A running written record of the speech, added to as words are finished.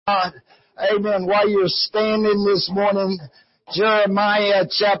Amen. While you're standing this morning, Jeremiah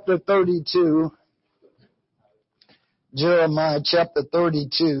chapter 32. Jeremiah chapter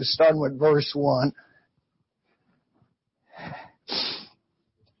 32, starting with verse 1.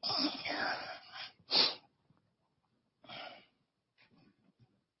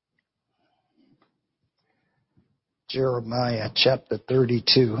 Jeremiah chapter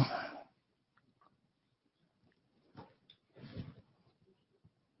 32.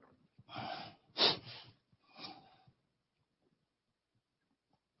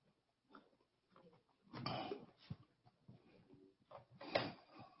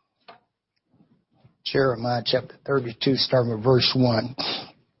 Jeremiah chapter 32, starting with verse 1.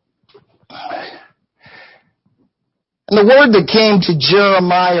 And the word that came to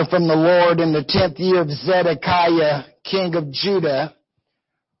Jeremiah from the Lord in the 10th year of Zedekiah, king of Judah,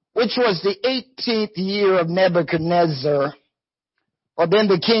 which was the 18th year of Nebuchadnezzar. For then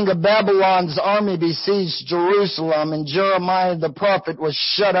the king of Babylon's army besieged Jerusalem, and Jeremiah the prophet was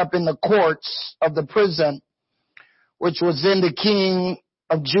shut up in the courts of the prison, which was in the king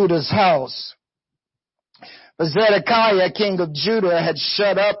of Judah's house. But Zedekiah, king of Judah, had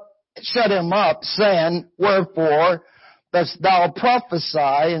shut him up, saying, Wherefore dost thou prophesy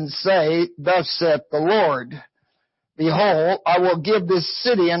and say, Thus saith the Lord, Behold, I will give this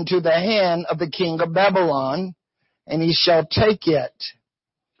city into the hand of the king of Babylon, and he shall take it.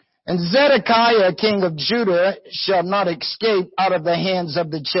 And Zedekiah, king of Judah, shall not escape out of the hands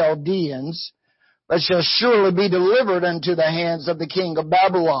of the Chaldeans, but shall surely be delivered into the hands of the king of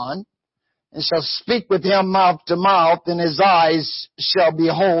Babylon, and shall speak with him mouth to mouth, and his eyes shall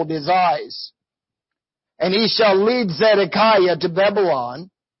behold his eyes. And he shall lead Zedekiah to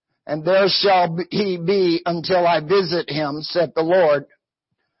Babylon, and there shall he be until I visit him, saith the Lord.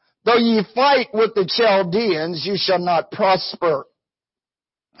 Though ye fight with the Chaldeans, you shall not prosper.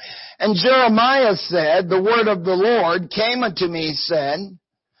 And Jeremiah said, The word of the Lord came unto me, saying,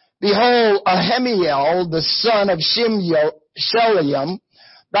 Behold, Ahemiel, the son of Shelium,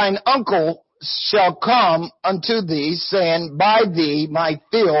 thine uncle shall come unto thee, saying, Buy thee my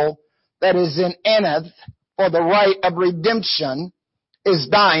field that is in Anath, for the right of redemption is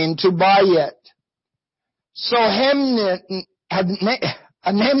thine to buy it. So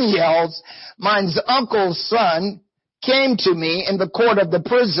Ahemiel's, mine's uncle's son, came to me in the court of the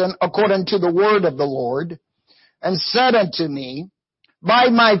prison according to the word of the Lord, and said unto me, Buy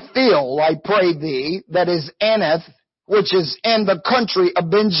my field, I pray thee, that is Anath, which is in the country of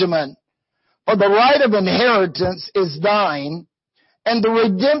Benjamin. For the right of inheritance is thine, and the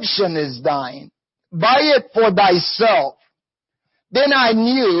redemption is thine. Buy it for thyself. Then I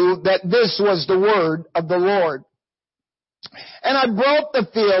knew that this was the word of the Lord. And I brought the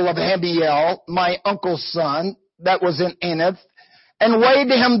field of Ahemiel, my uncle's son, that was in Anath, and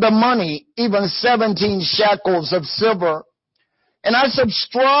weighed him the money, even 17 shekels of silver. And I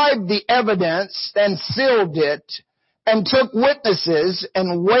subscribed the evidence and sealed it, and took witnesses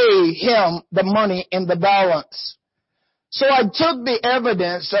and weighed him the money in the balance. So I took the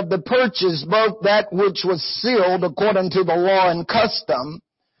evidence of the purchase, both that which was sealed according to the law and custom,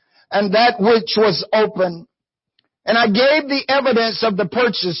 and that which was open. And I gave the evidence of the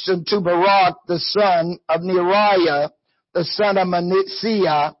purchase unto Baruch, the son of Neriah, the son of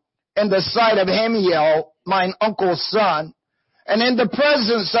Manasseh, in the sight of Ahemiel, mine uncle's son, and in the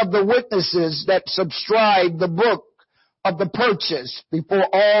presence of the witnesses that subscribed the book of the purchase before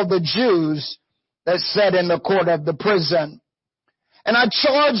all the Jews that sat in the court of the prison. And I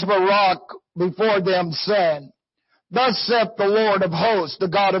charged Baruch before them, saying, Thus saith the Lord of hosts, the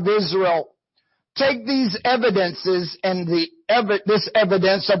God of Israel, Take these evidences and this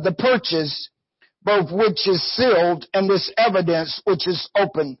evidence of the purchase, both which is sealed and this evidence which is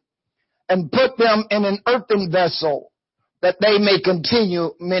open, and put them in an earthen vessel, that they may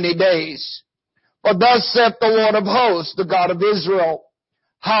continue many days. For thus saith the Lord of hosts, the God of Israel,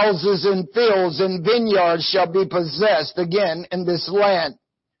 Houses and fields and vineyards shall be possessed again in this land.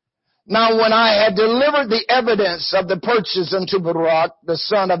 Now when I had delivered the evidence of the purchase unto Baruch, the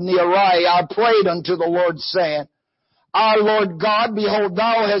son of Neriah, I prayed unto the Lord, saying, Our Lord God, behold,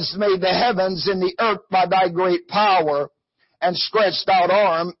 thou hast made the heavens and the earth by thy great power and stretched out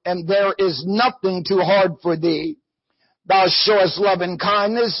arm, and there is nothing too hard for thee. Thou showest love and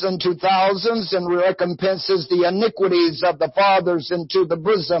kindness unto thousands, and recompenses the iniquities of the fathers into the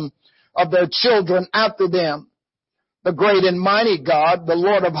bosom of their children after them. The great and mighty God, the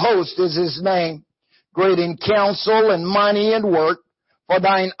Lord of hosts, is his name. Great in counsel and mighty in work, for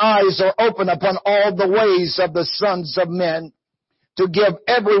thine eyes are open upon all the ways of the sons of men, to give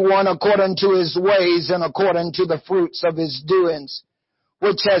everyone according to his ways and according to the fruits of his doings.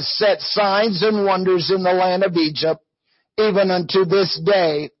 which has set signs and wonders in the land of Egypt, even unto this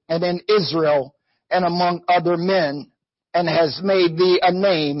day, and in Israel, and among other men, and has made thee a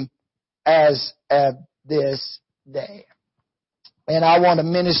name as of this day. And I want to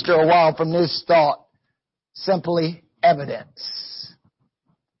minister a while from this thought. Simply evidence.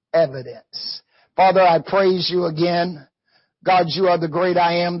 Evidence. Father, I praise you again. God, you are the great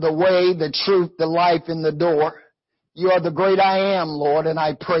I am, the way, the truth, the life, and the door. You are the great I am, Lord, and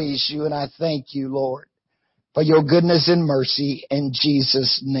I praise you and I thank you, Lord, for your goodness and mercy in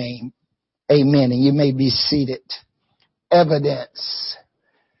Jesus' name. Amen. And you may be seated. Evidence.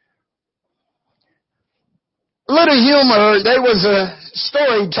 Little humor, there was a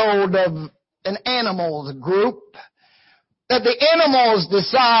story told of an animals group that the animals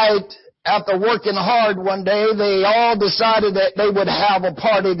decide after working hard one day, they all decided that they would have a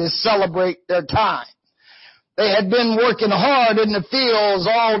party to celebrate their time. They had been working hard in the fields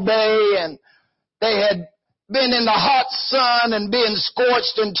all day, and they had been in the hot sun and being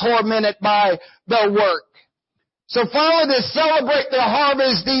scorched and tormented by their work. So finally, to celebrate their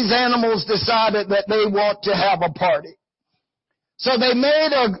harvest, these animals decided that they want to have a party. So they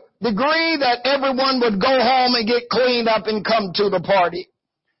made a decree that everyone would go home and get cleaned up and come to the party.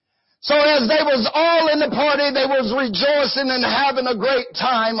 So as they was all in the party, they was rejoicing and having a great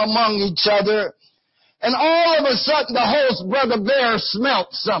time among each other. And all of a sudden, the host, Brother Bear, smelt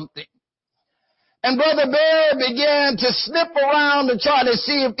something. And Brother Bear began to sniff around to try to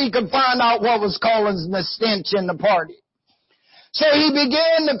see if he could find out what was causing the stench in the party. So he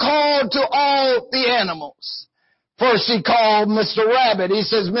began to call to all the animals. First he called Mr. Rabbit. He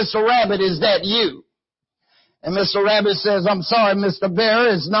says, Mr. Rabbit, is that you? And Mr. Rabbit says, I'm sorry, Mr.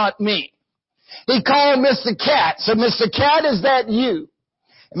 Bear, it's not me. He called Mr. Cat. So, Mr. Cat, is that you?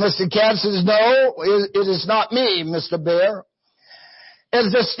 And Mr. Cat says, no, it is not me, Mr. Bear.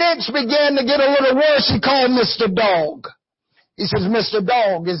 As the stench began to get a little worse, he called Mr. Dog. He says, Mr.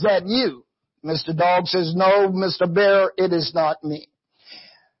 Dog, is that you? Mr. Dog says, no, Mr. Bear, it is not me.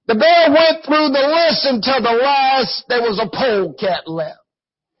 The bear went through the list until the last, there was a polecat left.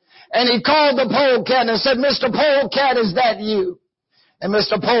 And he called the polecat and said, Mr. Polecat, is that you? And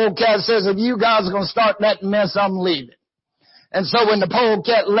Mr. Polecat says, if you guys are going to start that mess, I'm leaving. And so when the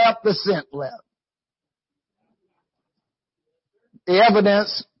polecat left, the scent left. The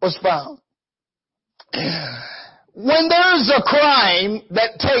evidence was found. When there's a crime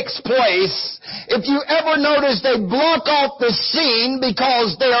that takes place, if you ever notice they block off the scene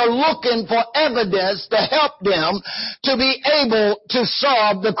because they are looking for evidence to help them to be able to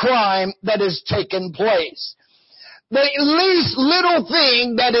solve the crime that has taken place. The least little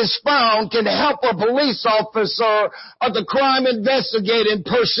thing that is found can help a police officer or the crime investigating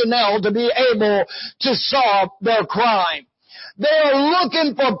personnel to be able to solve their crime. They are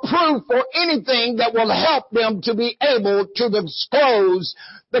looking for proof or anything that will help them to be able to disclose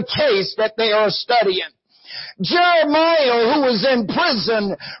the case that they are studying. Jeremiah, who was in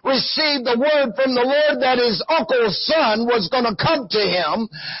prison, received the word from the Lord that his uncle's son was going to come to him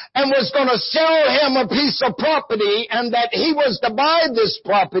and was going to sell him a piece of property, and that he was to buy this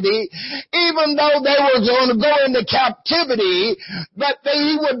property even though they were going to go into captivity, but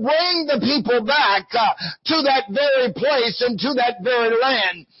he would bring the people back to that very place and to that very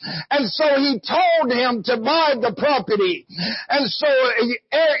land. And so he told him to buy the property. And so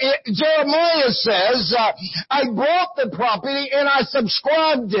Jeremiah says, I bought the property and I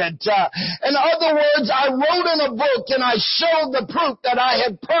subscribed it. In other words, I wrote in a book and I showed the proof that I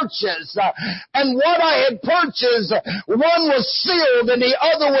had purchased. And what I had purchased, one was sealed and the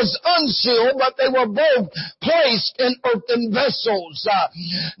other was unsealed, but they were both placed in earthen vessels.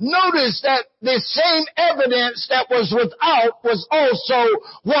 Notice that the same evidence that was without was also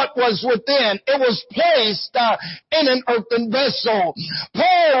what was within. It was placed in an earthen vessel.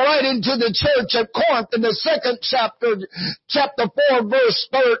 Paul, writing to the church at Corinth in the second chapter 4,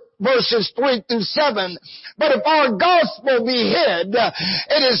 verses 3 through 7. But if our gospel be hid,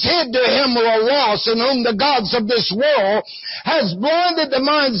 it is hid to him who are lost, in whom the gods of this world has blinded the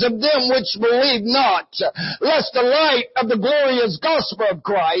minds of them which believe not, lest the light of the glorious gospel of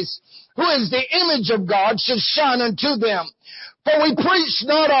Christ, who is the image of God, should shine unto them. For we preach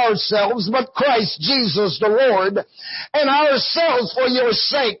not ourselves, but Christ Jesus the Lord, and ourselves for your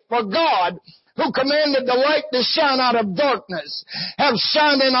sake. For God, who commanded the light to shine out of darkness, have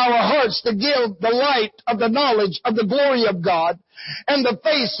shined in our hearts to give the light of the knowledge of the glory of God and the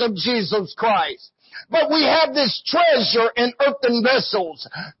face of Jesus Christ. But we have this treasure in earthen vessels,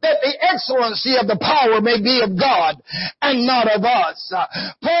 that the excellency of the power may be of God and not of us.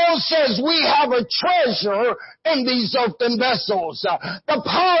 Paul says we have a treasure in these earthen vessels. The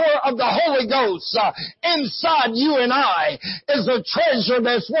power of the Holy Ghost inside you and I is a treasure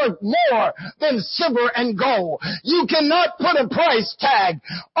that's worth more than silver and gold. You cannot put a price tag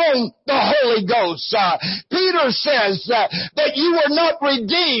on the Holy Ghost. Peter says that you were not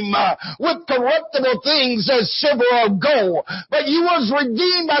redeemed with corruptible things as silver or gold, but you was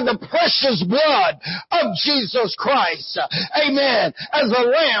redeemed by the precious blood of Jesus Christ. Amen. As a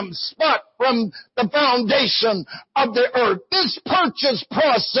lamb spot from the foundation of the earth. This purchase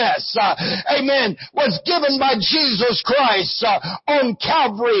process, amen, was given by Jesus Christ on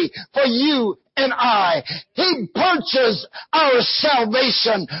Calvary for you and I. He purchased our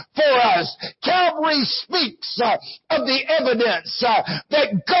salvation for us. Calvary speaks of the evidence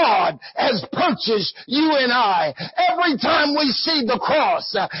that God has purchased you and I. Every time we see the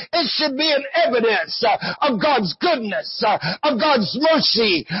cross, it should be an evidence of God's goodness, of God's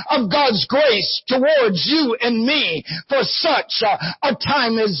mercy, of God's grace towards you and me for such a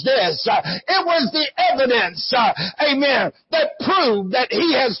time as this. It was the evidence, amen, that proved that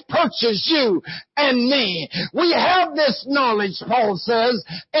He has purchased you and me. We have this knowledge, Paul says,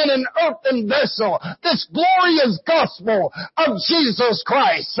 in an earthen vessel, this glorious gospel of Jesus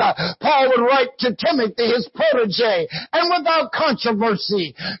Christ. Paul would write to Timothy, his protege, and without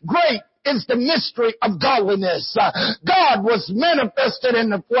controversy, great is the mystery of godliness. God was manifested in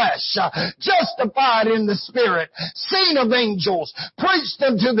the flesh, justified in the spirit, seen of angels, preached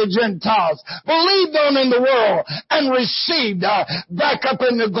unto the Gentiles, believed on in the world, and received back up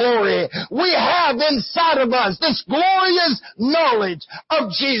in the glory. We have inside of us this glorious knowledge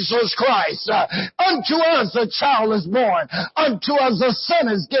of Jesus Christ. Unto us a child is born, unto us a son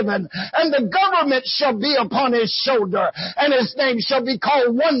is given, and the government shall be upon his shoulder, and his name shall be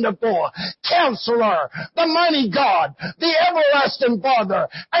called Wonderful, Counselor, the Mighty God, the Everlasting Father,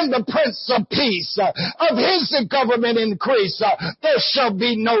 and the Prince of Peace. Of his government increase, there shall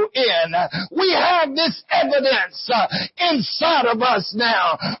be no end. We have this evidence inside of us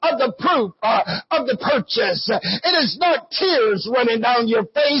now of the proof of the purchase. It is not tears running down your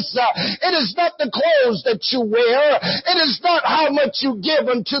face. It is not the clothes that you wear. It is not how much you give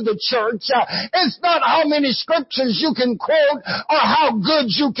unto the church. It's not how many scriptures you can quote or how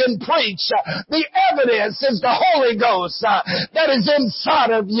good you can preach. The evidence is the Holy Ghost that is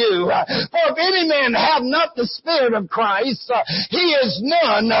inside of you. For if any man have not the Spirit of Christ, he is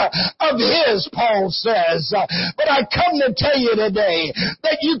none of his, Paul says. But I come to tell you today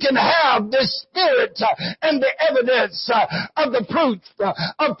that you can have the Spirit and the evidence of the proof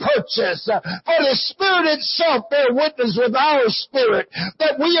of purchase. For the Spirit itself bear witness with our spirit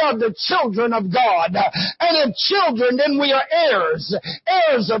that we are the children of God. And if children, then we are heirs,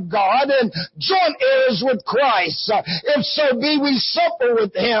 heirs of God, and joint heirs with Christ. If so be we suffer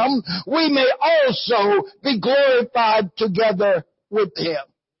with Him, we may also be glorified together with Him.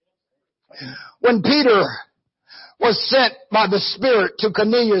 When Peter was sent by the Spirit to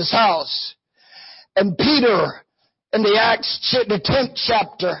Cornelius' house, and Peter in the Acts, the 10th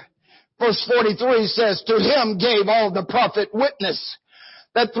chapter, verse 43 says, to him gave all the prophet witness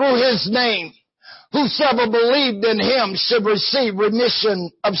that through his name, whosoever believed in him should receive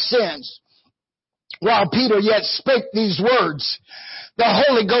remission of sins. While Peter yet spake these words, the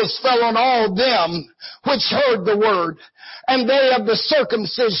Holy Ghost fell on all them which heard the word. And they of the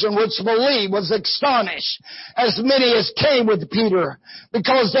circumcision which believed was astonished, as many as came with Peter,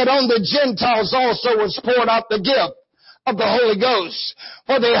 because that on the Gentiles also was poured out the gift of the Holy Ghost.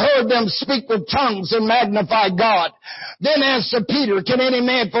 For they heard them speak with tongues and magnify God. Then answered Peter, can any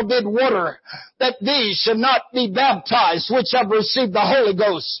man forbid water, that these should not be baptized, which have received the Holy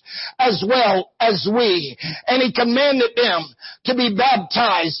Ghost, as well as we? And he commanded them to be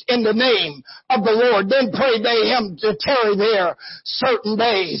baptized in the name of the Lord. Then prayed they him to tarry there certain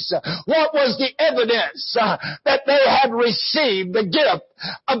days. What was the evidence that they had received the gift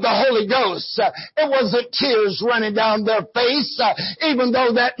of the Holy Ghost? It wasn't tears running down their face, even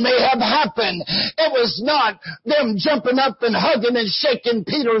though that may have happened. It was not them jumping up and hugging and shaking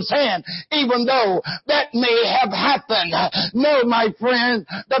Peter's hand, even though that may have happened. No, my friend,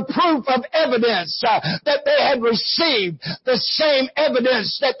 the proof of evidence that they had received, the same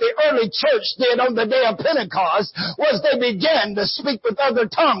evidence that the early church did on the day of Pentecost, was they began to speak with other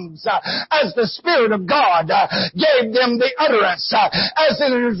tongues as the Spirit of God gave them the utterance, as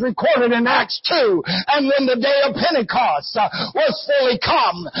it is recorded in Acts 2. And when the day of Pentecost was fully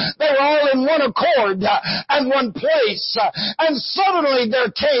come, they were all in one accord and one place, and suddenly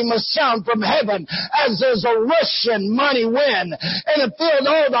there came a sound from heaven heaven as there's a rushing mighty wind, and it filled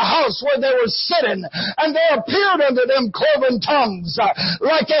all the house where they were sitting. And there appeared unto them cloven tongues,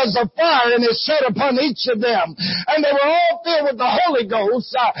 like as a fire, and it set upon each of them. And they were all filled with the Holy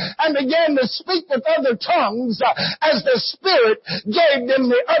Ghost, and began to speak with other tongues, as the Spirit gave them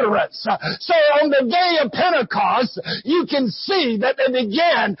the utterance. So on the day of Pentecost, you can see that they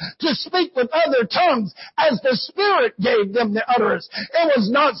began to speak with other tongues as the Spirit gave them the utterance. It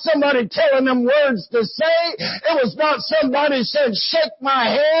was not somebody telling them words to say. It was not somebody said, shake my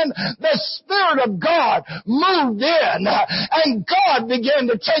hand. The Spirit of God moved in, and God began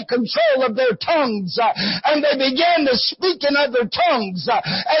to take control of their tongues, and they began to speak in other tongues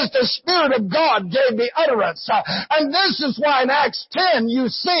as the Spirit of God gave the utterance. And this is why in Acts 10 you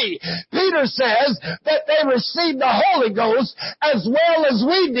see Peter says that they received the Holy Ghost as well as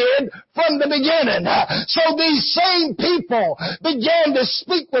we did from the beginning. So these same people began to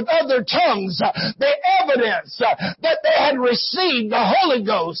speak with other tongues. The evidence that they had received the Holy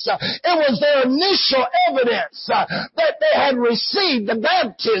Ghost, it was their initial evidence that they had received the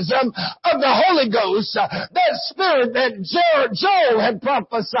baptism of the Holy Ghost, that Spirit that Joel had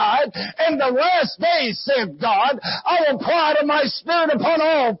prophesied. In the last days, saith God, I will pour out of my Spirit upon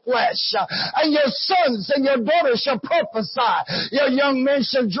all flesh, and your sons and your daughters shall prophesy. Your young men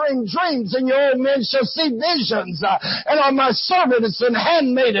shall dream dreams, and your old men shall see visions. And on my servants and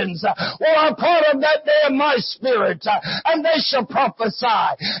handmaidens will I pour out of that day of my Spirit, and they shall prophesy.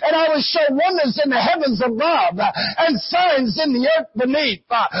 And I will show wonders in the heavens above, and signs in the earth beneath,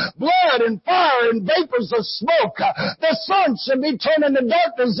 blood and fire and vapors of smoke. The sun shall be turned into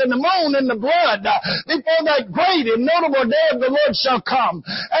darkness, and the moon into blood, before that great and notable day of the Lord shall come.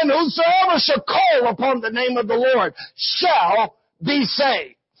 And whosoever shall call upon the name of the Lord shall be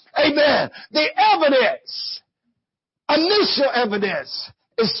saved. Amen. The evidence, initial evidence,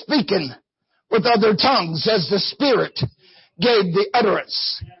 is speaking with other tongues as the Spirit gave the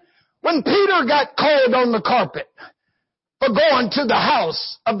utterance. When Peter got called on the carpet for going to the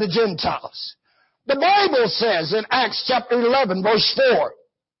house of the Gentiles, the Bible says in Acts chapter 11 verse 4,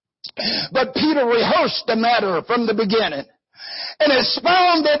 but Peter rehearsed the matter from the beginning, and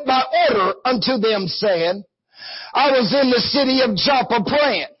expounded by order unto them, saying, I was in the city of Joppa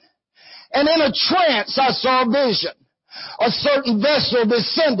praying, and in a trance I saw a vision. A certain vessel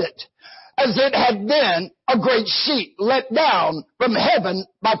descended, as it had been a great sheet let down from heaven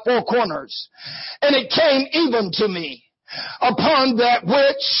by four corners. And it came even to me, upon that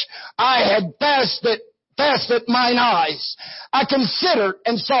which I had fasted mine eyes. I considered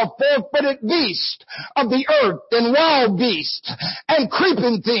and saw four-footed beasts of the earth, and wild beasts, and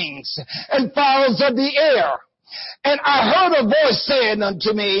creeping things, and fowls of the air. And I heard a voice saying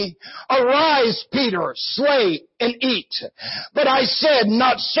unto me, Arise, Peter, slay and eat. But I said,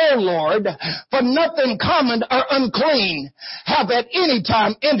 Not so, Lord, for nothing common or unclean hath at any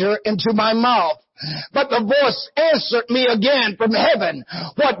time entered into my mouth. But the voice answered me again from heaven,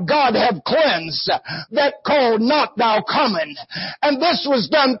 What God hath cleansed, that call not thou common. And this was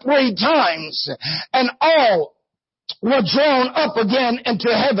done 3 times, and all were drawn up again into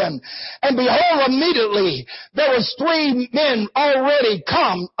heaven. And behold, immediately there was 3 men already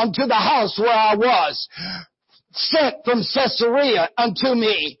come unto the house where I was, sent from Caesarea unto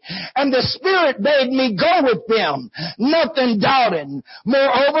me. And the Spirit bade me go with them, nothing doubting.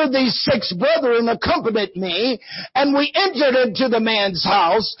 Moreover, these 6 brethren accompanied me, and we entered into the man's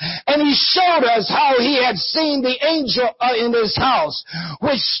house, and he showed us how he had seen the angel in his house,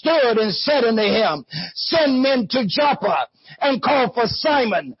 which stood and said unto him, Send men to Joppa, and call for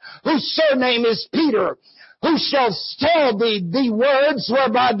Simon, whose surname is Peter, who shall tell thee the words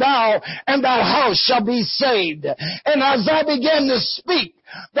whereby thou and thy house shall be saved. And as I began to speak,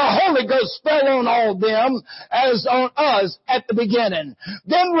 the Holy Ghost fell on all them as on us at the beginning.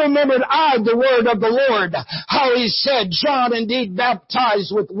 Then remembered I the word of the Lord, how he said, John indeed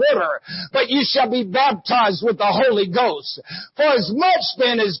baptized with water, but you shall be baptized with the Holy Ghost. For as much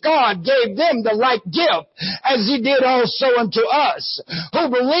then as God gave them the like gift, as he did also unto us,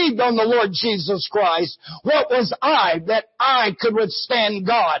 who believed on the Lord Jesus Christ, what was I that I could withstand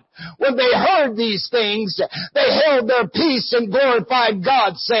God? When they heard these things, they held their peace and glorified God,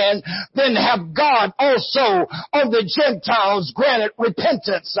 saying, Then have God also on the Gentiles granted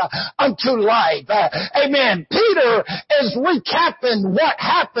repentance unto life. Amen. Peter is recapping what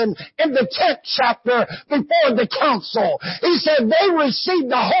happened in the 10th chapter before the council. He said they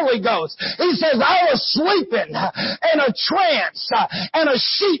received the Holy Ghost. He says, I was sleeping in a trance, and a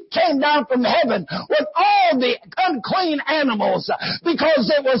sheet came down from heaven with all the unclean animals,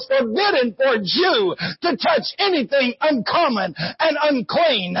 because it was forbidden for a Jew to touch anything uncommon and unclean.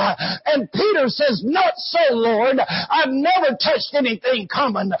 unclean. And Peter says, not so, Lord. I've never touched anything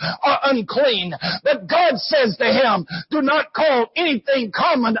common or unclean. But God says to him, do not call anything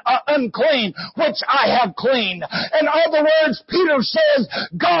common or unclean, which I have clean. In other words, Peter says,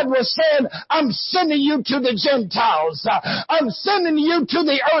 God was saying, I'm sending you to the Gentiles. I'm sending you to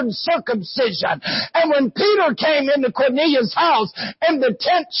the uncircumcision. And when Peter came into Cornelius' house in the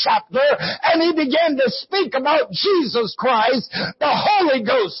 10th chapter, and he began to speak about Jesus Christ, the Holy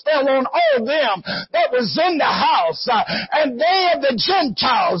Ghost fell on all them that was in the house. And they of the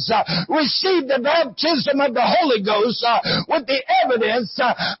Gentiles received the baptism of the Holy Ghost with the evidence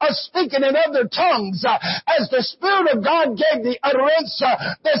of speaking in other tongues, as the Spirit of God gave the utterance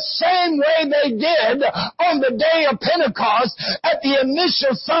the same way they did on the day of Pentecost at the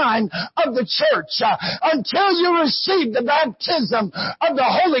initial sign of the church. Until you receive the baptism of the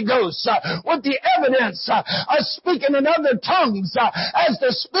Holy Ghost with the evidence of speaking in other tongues, as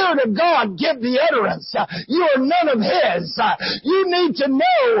the Spirit of God give the utterance, you are none of His. You need to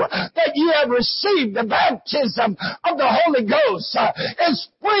know that you have received the baptism of the Holy Ghost. It's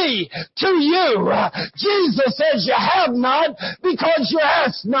free to you. Jesus says you have not because you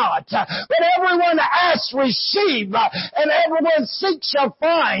ask not. But everyone asks, receive, and everyone seeks shall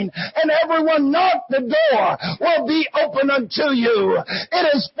find, and everyone knock, the door will be open unto you.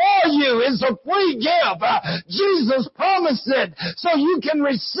 It is for you. It's a free gift. Jesus promised it so you can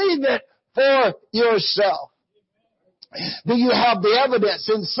receive it for yourself. Do you have the evidence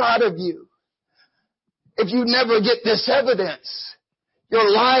inside of you? If you never get this evidence, your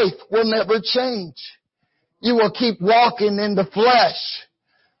life will never change. You will keep walking in the flesh.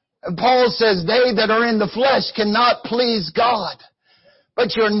 And Paul says, they that are in the flesh cannot please God.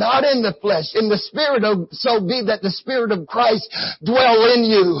 But you're not in the flesh, in the Spirit, so be that the Spirit of Christ dwell in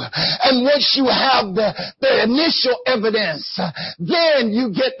you. And once you have the initial evidence, then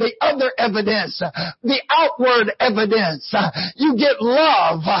you get the other evidence, the outward evidence. You get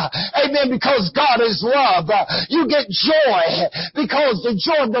love, amen, because God is love. You get joy, because the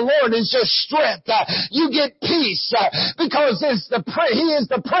joy of the Lord is your strength. You get peace, because He is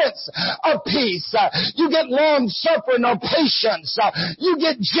the Prince of Peace. You get long suffering or patience. You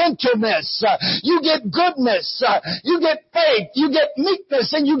get gentleness, you get goodness, you get faith, you get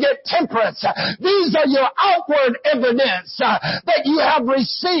meekness, and you get temperance. These are your outward evidence that you have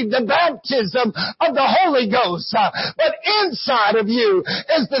received the baptism of the Holy Ghost. But inside of you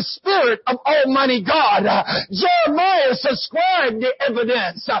is the Spirit of Almighty God. Jeremiah subscribed the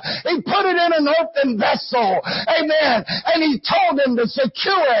evidence. He put it in an earthen vessel. Amen. And he told them to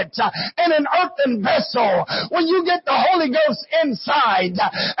secure it in an earthen vessel. When you get the Holy Ghost inside,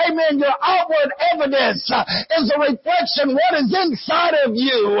 amen, your outward evidence is a reflection of what is inside of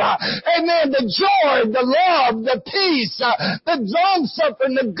you. Amen. The joy, the love, the peace, the long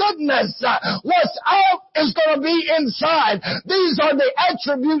suffering, the goodness. What's out is going to be inside. These are the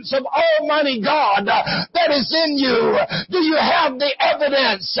attributes of Almighty God that is in you. Do you have the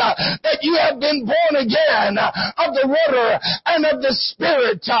evidence that you have been born again of the water and of the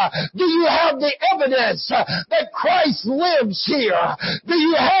Spirit? Do you have the evidence that Christ lives here? Do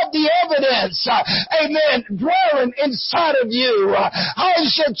you have the evidence, amen, dwelling inside of you? How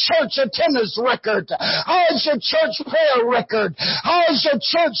is your church attendance record? How is your church prayer record? How is your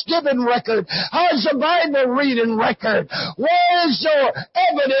church giving record? How is your Bible reading record? Where is your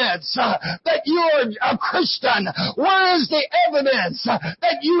evidence that you are a Christian? Where is the evidence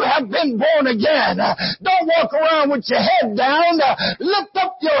that you have been born again? Don't walk around with your head down. Lift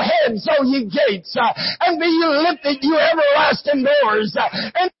up your heads, O ye gates, and be ye lifted, you everlasting doors,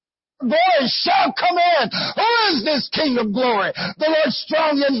 and glory shall come in. Who is this King of glory? The Lord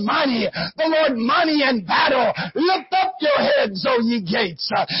strong and mighty, the Lord mighty in battle. Lift up your heads, O ye gates,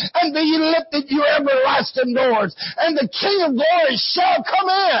 and be ye lifted, you everlasting doors, and the King of glory shall come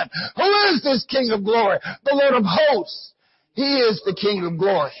in. Who is this King of glory? The Lord of hosts. He is the King of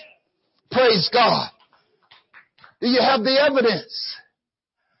glory. Praise God. Do you have the evidence?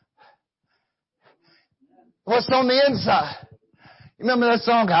 What's on the inside? Remember that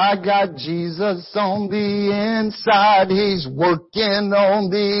song? I got Jesus on the inside. He's working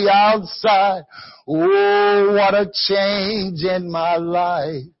on the outside. Oh, what a change in my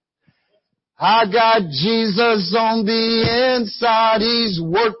life. I got Jesus on the inside. He's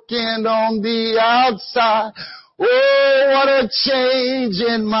working on the outside. Oh, what a change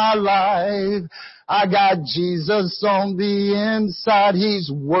in my life. I got Jesus on the inside.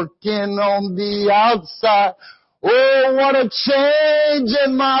 He's working on the outside. Oh, what a change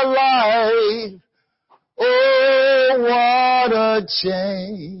in my life. Oh, what a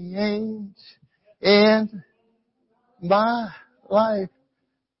change in my life.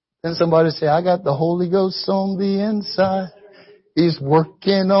 Then somebody say, I got the Holy Ghost on the inside. He's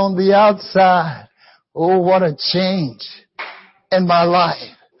working on the outside. Oh, what a change in my life.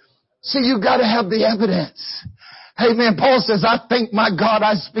 See, you got to have the evidence. Amen. Paul says, I thank my God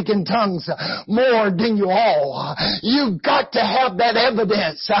I speak in tongues more than you all. You've got to have that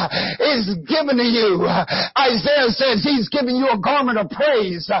evidence. It's given to you. Isaiah says he's giving you a garment of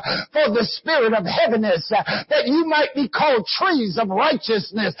praise for the spirit of heaviness, that you might be called trees of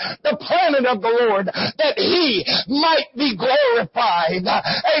righteousness, the planet of the Lord, that he might be glorified.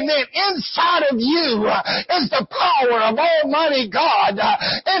 Amen. Inside of you is the power of Almighty God.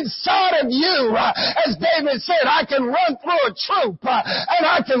 Inside of you, as David said, I can run through a troop and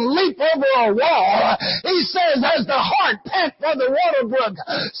I can leap over a wall. He says, as the hart pant for the water brook,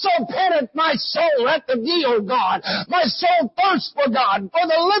 so panteth my soul after thee, O God. My soul thirsts for God, for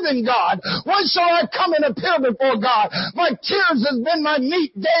the living God. When shall I come and appear before God? My tears has been my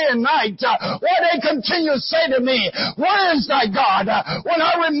meat day and night. Why they continue to say to me, where is thy God? When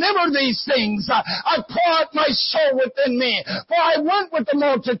I remember these things, I pour out my soul within me. For I went with the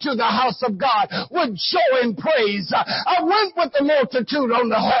multitude to the house of God with joy and praise. I went with the multitude on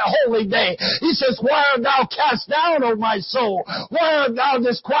the holy day. He says, why art thou cast down, O my soul? Why art thou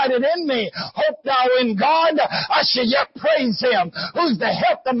disquieted in me? Hope thou in God, I shall yet praise him, who's the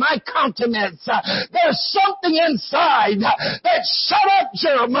health of my countenance. There's something inside that shut up,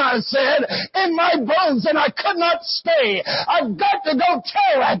 Jeremiah said, in my bones, and I could not stay. I've got to go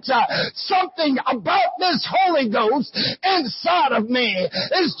tell it. Something about this Holy Ghost inside of me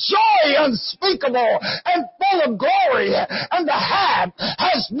is joy unspeakable and full of glory, and the half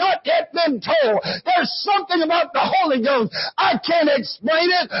has not yet been told. There's something about the Holy Ghost. I can't explain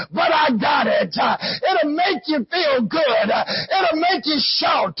it, but I got it. It'll make you feel good. It'll make you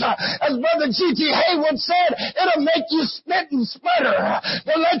shout. As Brother G.T. Haywood said, it'll make you spit and sputter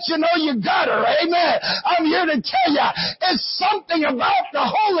to let you know you got her. Amen. I'm here to tell you, it's something about the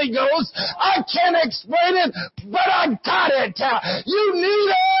Holy Ghost. I can't explain it, but I got it. You need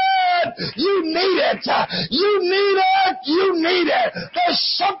it. You need it. You need it. You need it. There's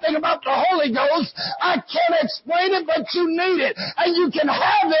something about the Holy Ghost. I can't explain it, but you need it. And you can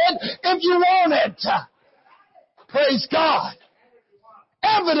have it if you want it. Praise God.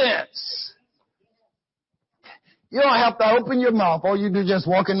 Evidence. You don't have to open your mouth. All you do is just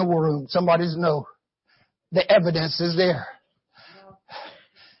walk in the room. Somebody's know. The evidence is there.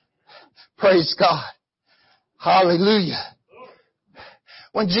 Praise God. Hallelujah.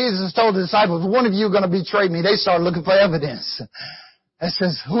 When Jesus told the disciples, one of you is going to betray me, they started looking for evidence. They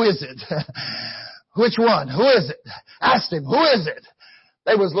says, who is it? Which one? Who is it? Asked him, who is it?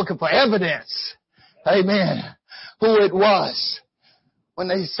 They was looking for evidence. Amen. Who it was. When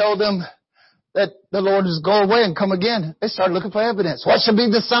they told them that the Lord is go away and come again, they started looking for evidence. What should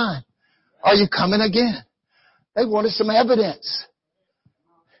be the sign? Are you coming again? They wanted some evidence.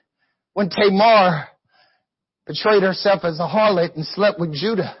 When Tamar betrayed herself as a harlot and slept with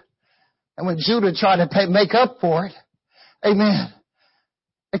Judah, and when Judah tried to make up for it, amen,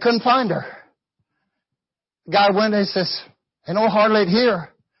 they couldn't find her. The guy went and says, ain't no harlot here.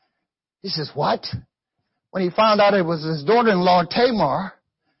 He says, what? When he found out it was his daughter-in-law Tamar,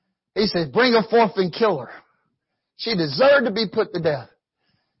 he said, bring her forth and kill her. She deserved to be put to death.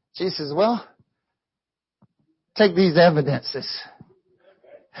 She says, well, take these evidences.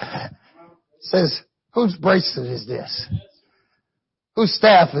 Says, whose bracelet is this? Whose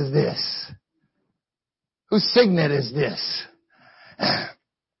staff is this? Whose signet is this? And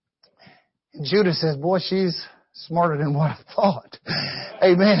Judah says, boy, she's smarter than what I thought.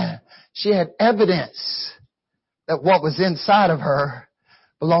 Amen. She had evidence that what was inside of her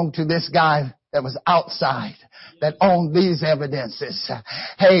belonged to this guy that was outside, that owned these evidences.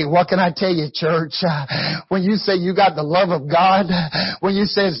 Hey, what can I tell you, church? When you say you got the love of God, when you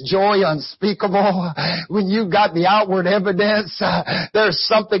say it's joy unspeakable, when you got the outward evidence, there's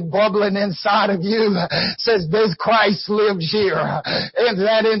something bubbling inside of you. Says this Christ lives here. And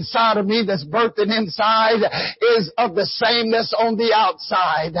that inside of me that's birthing inside is of the sameness on the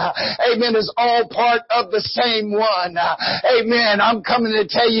outside. Amen. It's all part of the same one. Amen. I'm coming to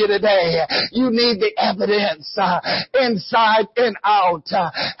tell you today, you need the evidence inside and out.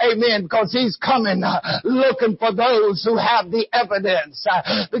 Amen. Because he's coming looking for those who have the evidence.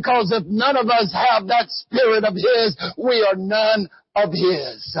 Because if none of us have that spirit of his, we are none of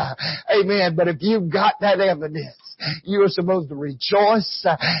His. Amen. But if you've got that evidence, you're supposed to rejoice.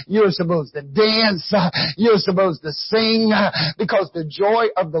 You're supposed to dance. You're supposed to sing because the joy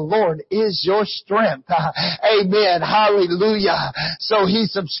of the Lord is your strength. Amen. Hallelujah. So He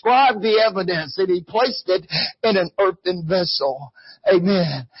subscribed the evidence and He placed it in an earthen vessel.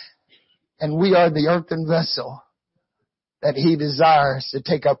 Amen. And we are the earthen vessel that He desires to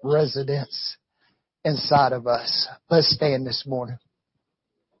take up residence inside of us. Let's stand this morning.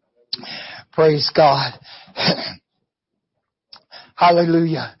 Praise God.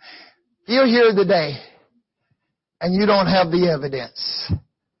 Hallelujah. If you're here today and you don't have the evidence,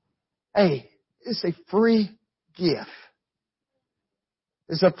 hey, it's a free gift.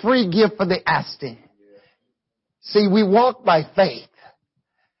 It's a free gift for the asking. See, we walk by faith.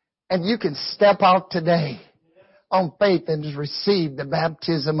 And you can step out today on faith and just receive the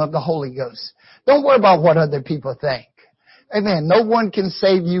baptism of the Holy Ghost. Don't worry about what other people think. Amen. No one can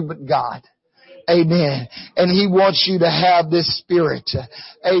save you but God. Amen. And He wants you to have this spirit.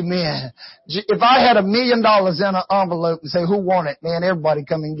 Amen. If I had $1 million in an envelope and say, who want it? Man, everybody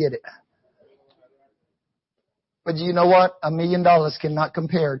come and get it. But you know what? $1 million cannot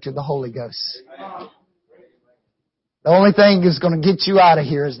compare to the Holy Ghost. The only thing that's going to get you out of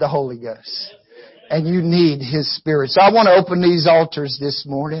here is the Holy Ghost. And you need His Spirit. So I want to open these altars this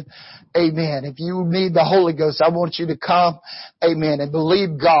morning. Amen. If you need the Holy Ghost, I want you to come. Amen. And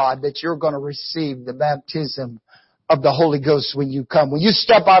believe God that you're going to receive the baptism of the Holy Ghost when you come. When you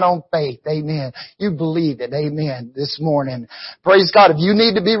step out on faith, amen, you believe it, amen, this morning. Praise God. If you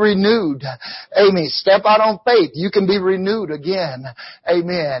need to be renewed, amen, step out on faith. You can be renewed again,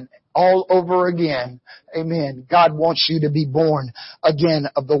 amen, all over again, amen. God wants you to be born again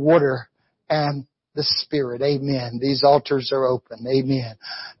of the water and the Spirit, amen. These altars are open, amen.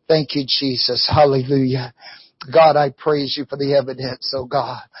 Thank you, Jesus. Hallelujah. God, I praise you for the evidence, oh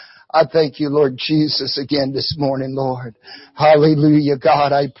God. I thank you, Lord Jesus, again this morning, Lord. Hallelujah.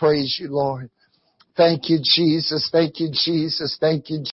 God, I praise you, Lord. Thank you, Jesus. Thank you, Jesus. Thank you, Jesus.